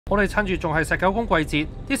我哋趁住仲係石狗公季節，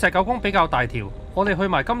啲石狗公比較大條，我哋去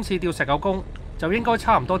埋今次釣石狗公，就應該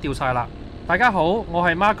差唔多釣曬啦。大家好，我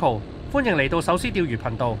係 Marco， 歡迎嚟到手絲釣魚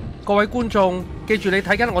頻道。各位觀眾，記住你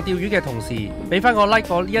睇緊我釣魚嘅同時，畀返個 LIKE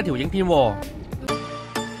我呢一條影片喎。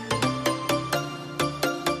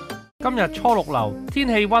今日初六流，天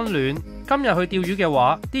氣溫暖，今日去釣魚嘅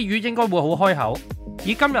話，啲魚應該會好開口。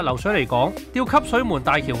以今日流水嚟講，釣汲水門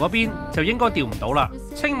大橋嗰邊就應該釣唔到啦。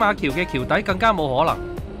青馬橋嘅橋底更加冇可能。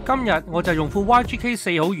今日我就用副 YGK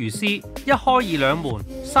 4號魚絲，一開二兩門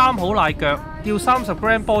，3號賴腳，釣30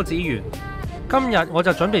 gram 波子魚。今日我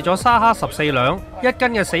就準備咗沙蝦14兩，1斤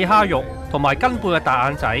嘅死蝦肉，同埋斤半嘅大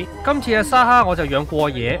眼仔。今次嘅沙蝦我就養過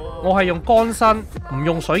夜，我係用乾身唔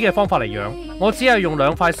用水嘅方法嚟養。我只係用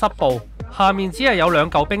2塊濕布，下面只係有2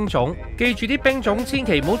嚿冰種。記住啲冰種千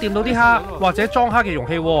祈唔好掂到啲蝦或者裝蝦嘅容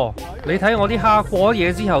器喎。你睇我啲蝦過咗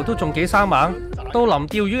夜之後都仲幾生猛，到臨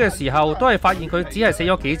釣魚嘅時候都係發現佢只係死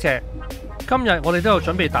咗幾隻。今日我哋都有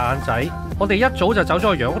準備大眼仔，我哋一早就走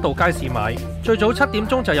咗去楊屋道街市買，最早7點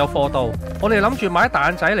鐘就有貨到。我哋諗住買啲大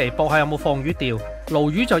眼仔嚟搏下有冇放魚釣，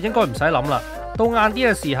鱸魚就應該唔使諗啦。到晏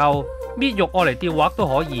啲嘅時候搣肉愛嚟釣劃都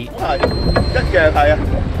可以。一嘅係啊，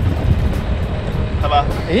係嘛？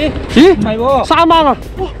咦？唔係喎，3蚊啊！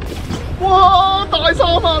哇，大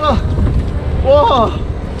3蚊啊！哇，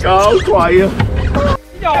搞貴啊！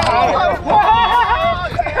又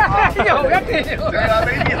一條，係啦，呢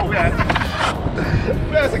啲好嘢。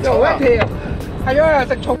咩食蟲啊？一條，係啊，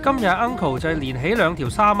食蟲。今日 Uncle 就係連起2條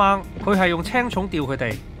沙掹，佢係用青蟲釣佢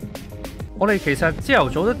哋。我哋其實朝頭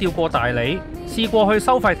早都釣過大鯉，試過去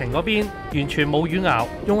收費亭嗰邊，完全冇魚咬，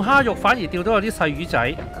用蝦肉反而釣到有啲細魚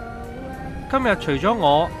仔。今日除咗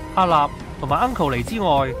我、阿立同埋 Uncle 嚟之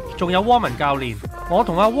外，仲有汪文教練。我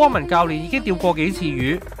同阿汪文教練已經釣過幾次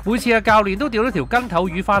魚，每次阿教練都釣到條筋頭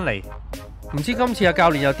魚返嚟。唔知今次阿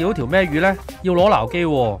教練又釣到條咩魚呢？要攞撈機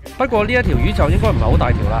喎。不過呢一條魚就應該唔係好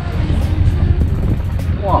大條啦。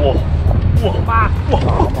哇！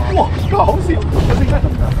哇！搞笑！有啲咩咁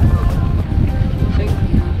㗎？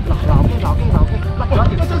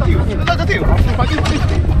撈咗條，快啲！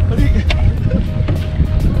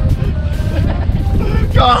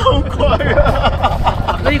夠貴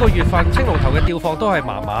啊！呢個月份青龍頭嘅釣況都係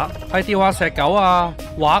麻麻，係釣下石狗啊、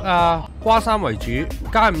畫啊、瓜山為主，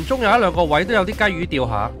間唔中有1-2個位都有啲雞魚釣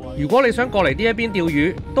下。如果你想過嚟呢一邊釣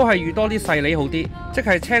魚，都係遇多啲細鯉好啲，即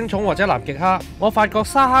係青蟲或者南極蝦。我發覺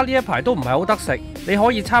沙蝦呢一排都唔係好得食，你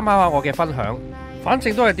可以參考下我嘅分享。反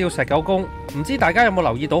正都係釣石狗公，唔知大家有冇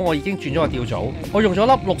留意到我已經轉咗個釣組，我用咗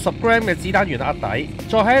粒60 gram 嘅子彈圓壓底，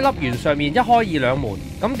再喺粒圓上面一開2兩門，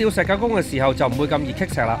咁釣石狗公嘅時候就唔會咁易棘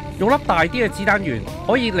石啦。用粒大啲嘅子彈圓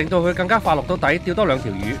可以令到佢更加快落到底，釣多2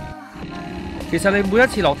條魚。其實你每一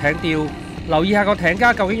次落艇釣，留意下個艇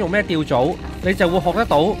家究竟用咩釣組，你就會學得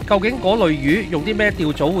到究竟嗰類魚用啲咩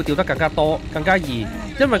釣組會釣得更加多、更加易，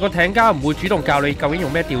因為個艇家唔會主動教你究竟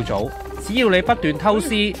用咩釣組。只要你不斷偷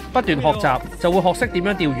師、不斷學習，就會學識點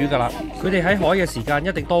樣釣魚㗎啦。佢哋喺海嘅時間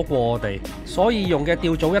一定多過我哋，所以用嘅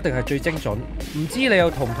釣組一定係最精準。唔知你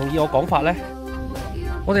又同唔同意我講法呢？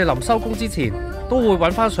我哋臨收工之前都會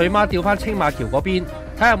揾翻水媽釣翻青馬橋嗰邊，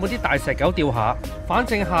睇下有冇啲大石狗釣下。反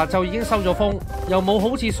正下晝已經收咗風，又冇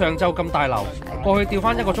好似上晝咁大流，過去釣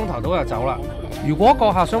翻1個鐘頭到就走啦。如果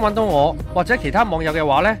閣下想揾到我或者其他網友嘅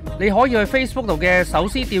話呢，你可以去 Facebook 度嘅手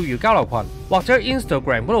絲釣魚交流群，或者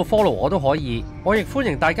Instagram 嗰度 follow 我都可以。我亦歡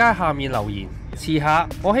迎大家喺下面留言。遲下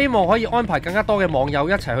我希望可以安排更加多嘅網友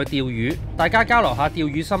一齊去釣魚，大家交流下釣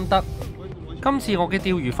魚心得。今次我嘅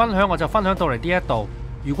釣魚分享我就分享到嚟呢一度。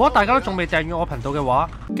如果大家都仲未訂閱我頻道嘅話，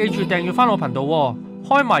記住訂閱翻我頻道喎，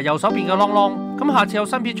開埋右手邊嘅啷啷，咁下次有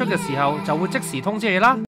新片出嘅時候就會即時通知你啦。